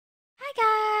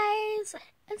friends,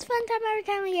 it's fun time every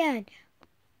time again.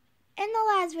 In the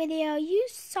last video, you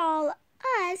saw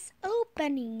us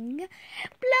opening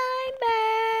blind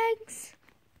bags.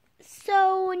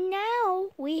 So now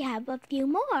we have a few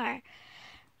more,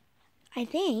 I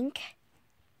think.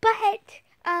 But,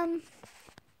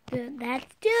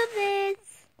 let's do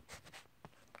this.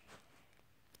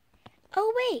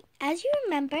 Oh wait, as you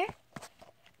remember,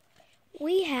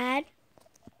 we had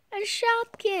a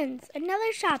Shopkins,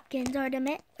 another Shopkins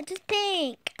ornament, which is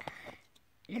pink.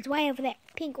 And it's way over there.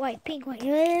 Pink, white, pink, white.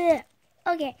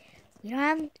 Okay,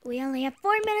 we only have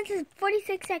 4 minutes and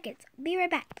 46 seconds. Be right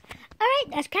back.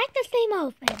 Alright, let's crack this thing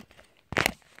open.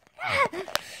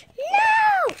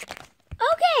 No!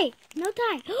 Okay, no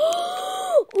time.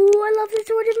 Ooh, I love this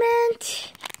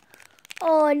ornament.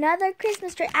 Oh, another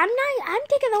Christmas tree. I'm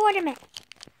taking the ornament.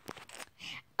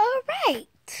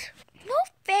 Alright. No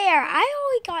fair. I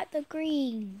only got the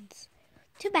greens.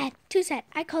 Too bad. Too sad.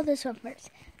 I call this one first.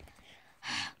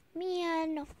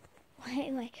 Man.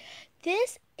 Wait.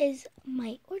 This is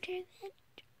my ornament.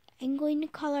 I'm going to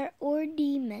call her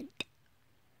Ornament.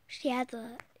 She has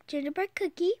a gingerbread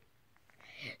cookie.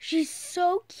 She's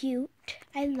so cute.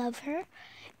 I love her.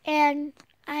 And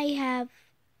I have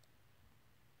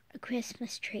a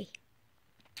Christmas tree.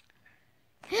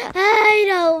 I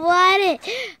don't want it.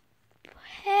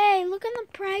 Hey, look on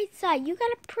the bright side. You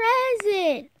got a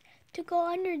present to go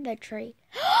under the tree.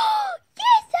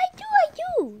 Yes, I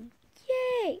do.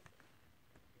 Yay.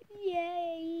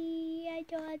 Yay. I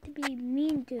don't have to be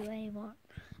mean to anymore.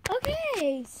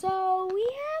 Okay, so we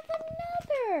have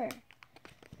another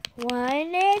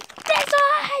one. It's this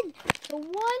one. The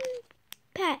one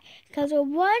pack. Because of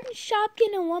one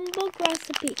Shopkin and one book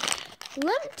recipe.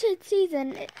 Limited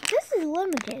season. This is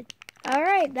limited.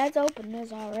 Alright, let's open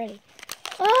this already.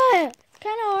 Oh, it's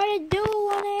kind of hard to do with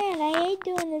one hand. I hate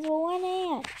doing this with one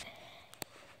hand.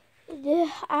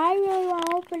 I really want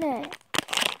to open it.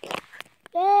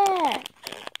 There.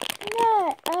 No.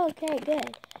 Okay,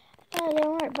 good. Oh, it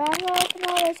didn't work, but I'm going to open the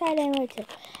other side anyway, too.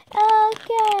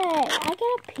 Okay. I got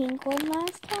a pink one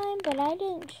last time, but I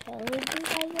didn't show you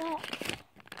guys that.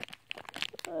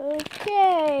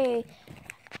 Okay.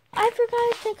 I forgot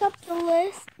to pick up the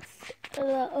lists.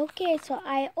 Okay, so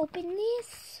I open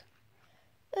these.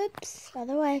 Oops,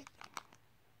 other way.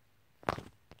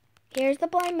 Here's the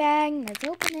blind bag. Let's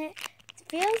open it. It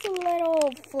feels a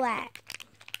little flat.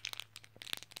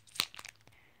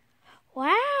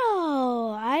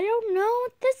 Wow, I don't know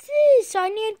what this is. So I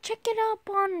need to check it up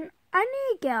on. I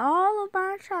need to get all of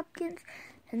my Shopkins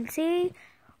and see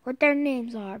what their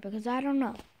names are because I don't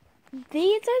know.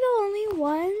 These are the only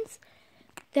ones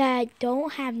that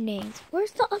don't have names.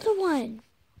 Where's the other one?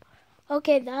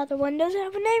 Okay, the other one doesn't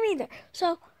have a name either.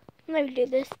 So, let me do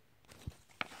this.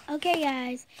 Okay,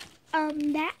 guys.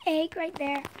 That egg right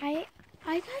there, I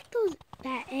got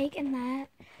that egg and that,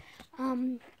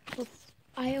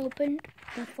 I opened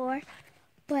before.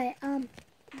 But,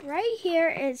 right here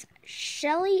is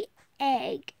Shelly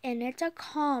egg, and it's a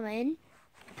common.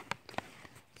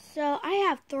 So, I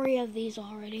have 3 of these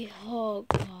already. Oh,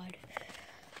 God.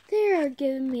 They're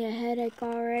giving me a headache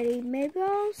already. Maybe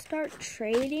I'll start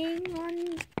trading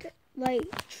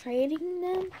trading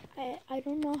them. I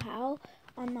don't know how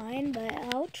online, but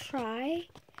I'll try.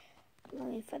 Let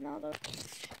me find all those.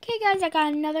 Okay, guys, I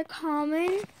got another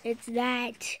common. It's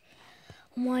that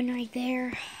one right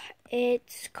there.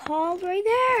 It's called right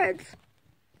there. It's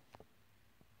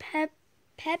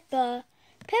Peppa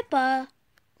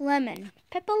Lemon.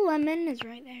 Peppa Lemon is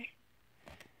right there.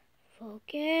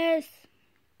 Focus.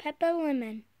 Peppa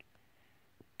Lemon.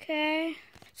 Okay.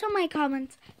 So my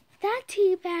comments. That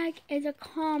tea bag is a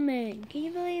common. Can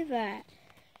you believe that?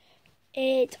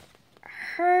 It's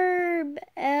Herb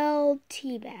L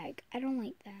tea bag. I don't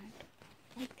like that.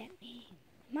 I like that name.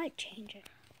 I might change it.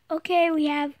 Okay, we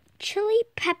have Chili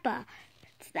Peppa.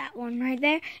 It's that one right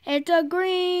there. It's a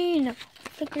green.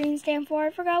 What's the green stand for? I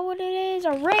forgot what it is.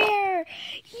 A rare.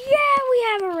 Yeah, we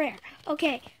have a rare.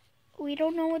 Okay. We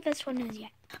don't know what this one is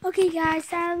yet. Okay, guys,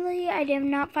 sadly, I did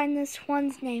not find this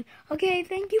one's name. Okay,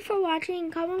 thank you for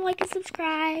watching. Comment, like, and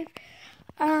subscribe.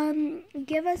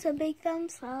 Give us a big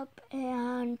thumbs up.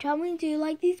 And tell me, do you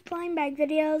like these blind bag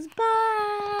videos?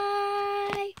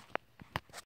 Bye!